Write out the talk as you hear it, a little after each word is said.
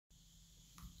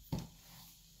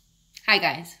Hi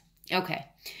guys. Okay,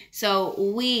 so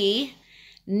we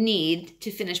need to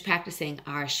finish practicing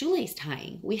our shoelace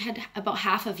tying. We had about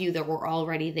half of you that were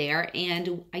already there,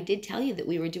 and I did tell you that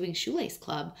we were doing Shoelace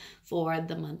Club for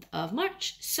the month of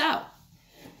March. So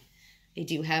I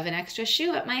do have an extra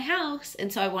shoe at my house,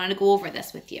 and so I wanted to go over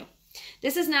this with you.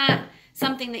 This is not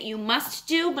something that you must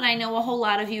do, but I know a whole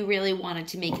lot of you really wanted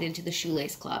to make it into the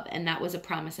Shoelace Club, and that was a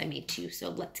promise I made to you,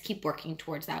 so let's keep working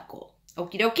towards that goal.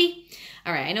 Okie dokie?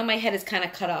 All right, I know my head is kind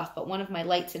of cut off, but one of my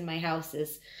lights in my house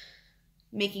is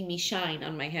making me shine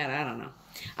on my head. I don't know.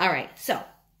 All right, so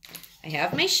I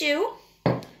have my shoe.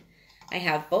 I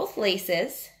have both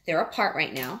laces. They're apart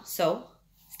right now. So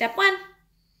step one,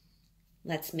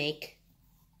 let's make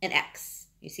an X.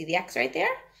 You see the X right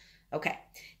there? Okay,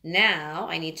 now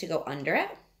I need to go under it,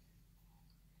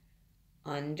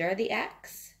 under the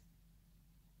X,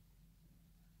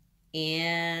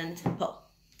 and pull.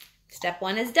 Step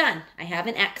one is done. I have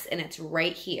an X and it's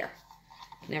right here.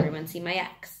 Can everyone see my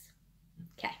X?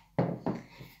 Okay.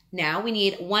 Now we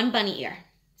need one bunny ear.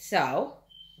 So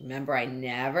remember, I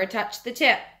never touch the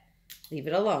tip. Leave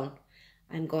it alone.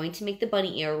 I'm going to make the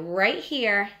bunny ear right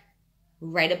here,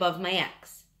 right above my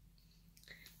X.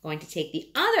 I'm going to take the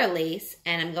other lace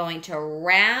and I'm going to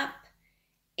wrap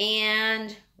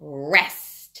and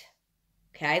rest.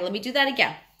 Okay, let me do that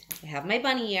again. I have my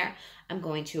bunny ear. I'm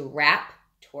going to wrap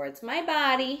towards my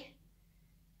body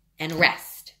and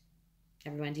rest.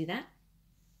 Everyone do that?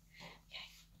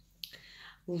 Okay.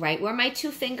 Right where my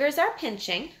two fingers are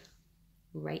pinching,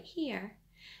 right here,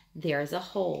 there's a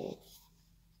hole.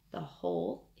 The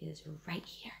hole is right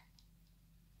here.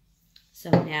 So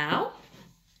now,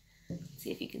 let's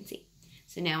see if you can see.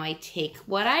 So now I take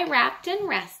what I wrapped and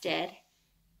rested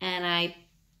and I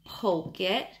poke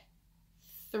it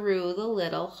through the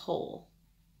little hole.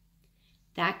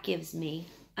 That gives me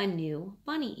a new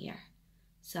bunny ear.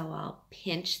 So I'll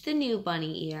pinch the new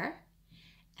bunny ear,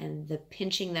 and the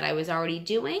pinching that I was already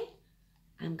doing,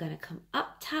 I'm gonna come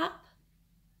up top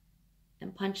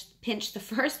and pinch the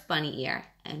first bunny ear,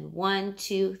 and 1,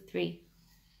 2, 3,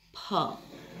 pull.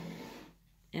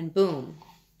 And boom,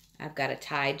 I've got a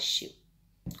tied shoe.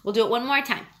 We'll do it one more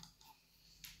time.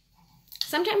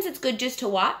 Sometimes it's good just to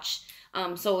watch.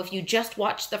 So if you just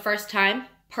watch the first time,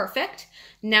 perfect.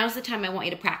 Now's the time I want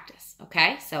you to practice,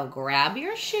 okay? So grab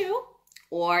your shoe,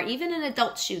 or even an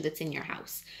adult shoe that's in your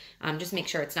house. Just make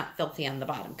sure it's not filthy on the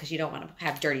bottom, because you don't want to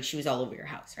have dirty shoes all over your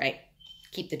house, right?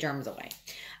 Keep the germs away.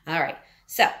 All right,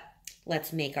 so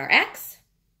let's make our X.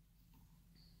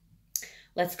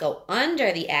 Let's go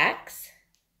under the X.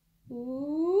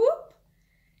 Whoop,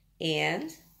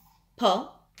 and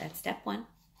pull. That's step one.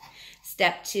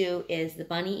 Step two is the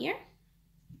bunny ear.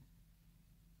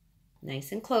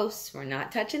 Nice and close. We're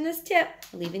not touching this tip.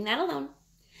 We're leaving that alone.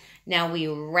 Now we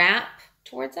wrap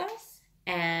towards us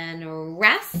and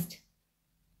rest.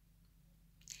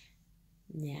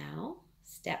 Now,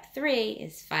 step three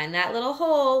is find that little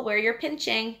hole where you're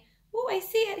pinching. Oh, I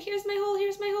see it. Here's my hole.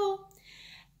 Here's my hole.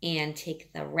 And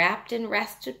take the wrapped and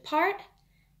rested part,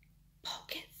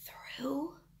 poke it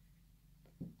through,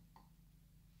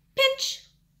 pinch.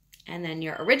 And then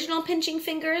your original pinching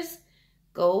fingers,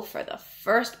 go for the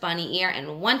first bunny ear,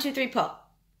 and 1, 2, 3, pull.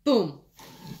 Boom.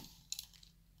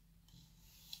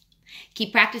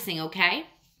 Keep practicing, okay?